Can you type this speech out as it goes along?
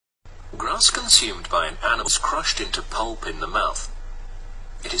Grass consumed by an animal is crushed into pulp in the mouth.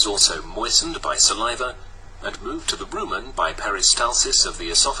 It is also moistened by saliva and moved to the rumen by peristalsis of the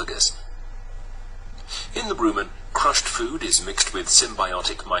esophagus. In the rumen, crushed food is mixed with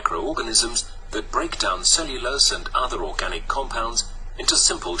symbiotic microorganisms that break down cellulose and other organic compounds into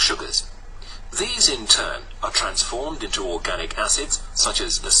simple sugars. These in turn are transformed into organic acids such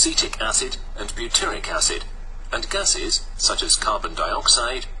as acetic acid and butyric acid, and gases such as carbon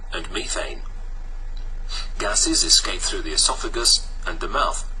dioxide and methane. Gases escape through the esophagus and the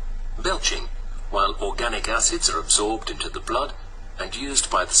mouth, belching, while organic acids are absorbed into the blood and used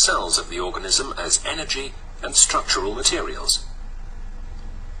by the cells of the organism as energy and structural materials.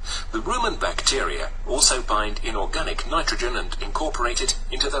 The rumen bacteria also bind inorganic nitrogen and incorporate it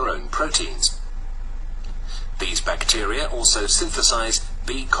into their own proteins. These bacteria also synthesize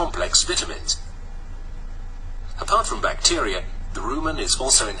B-complex vitamins. Apart from bacteria, the rumen is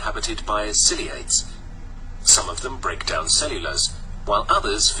also inhabited by ciliates. Some of them break down cellulose, while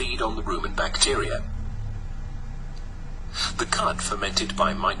others feed on the rumen bacteria. The cud fermented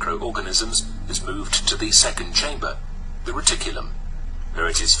by microorganisms is moved to the second chamber, the reticulum, where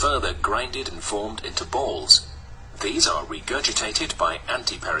it is further grinded and formed into balls. These are regurgitated by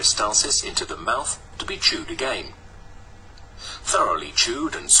antiperistalsis into the mouth to be chewed again. Thoroughly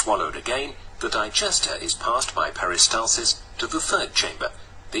chewed and swallowed again, the digester is passed by peristalsis to the third chamber,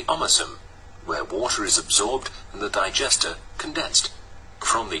 the omosum, where water is absorbed and the digester condensed.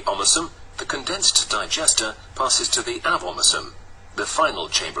 From the omosum, the condensed digester passes to the abomosum, the final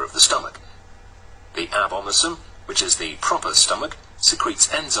chamber of the stomach. The abomosum, which is the proper stomach, secretes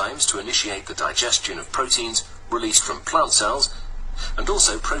enzymes to initiate the digestion of proteins released from plant cells, and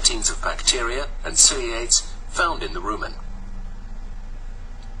also proteins of bacteria and ciliates found in the rumen.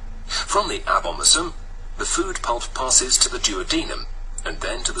 From the abomosum, the food pulp passes to the duodenum, and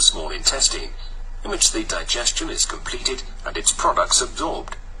then to the small intestine, in which the digestion is completed and its products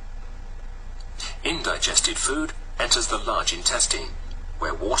absorbed. Indigested food enters the large intestine,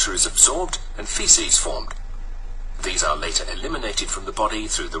 where water is absorbed and feces formed. These are later eliminated from the body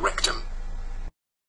through the rectum.